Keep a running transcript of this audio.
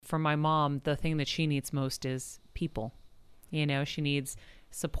for my mom, the thing that she needs most is people. You know, she needs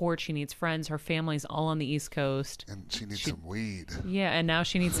support. She needs friends. Her family's all on the East Coast. And she needs some weed. Yeah, and now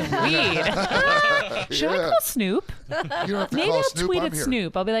she needs some weed. Should I call Snoop? You don't have to Maybe call I'll Snoop. tweet I'm at here.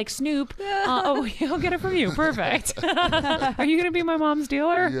 Snoop. I'll be like, Snoop, he'll get it from you. Perfect. Are you going to be my mom's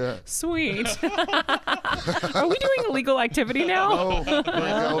dealer? Yeah. Sweet. Are we doing illegal activity now? No, we're in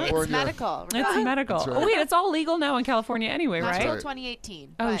California. It's medical. It's medical. That's right. Oh, wait, it's all legal now in California anyway, Not right? until Right.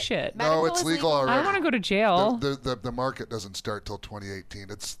 2018. Oh, but shit. No, medical it's is legal already. I want to go to jail. The market doesn't start till 2018.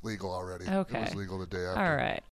 It's legal already. Okay. It was legal the day after. All right.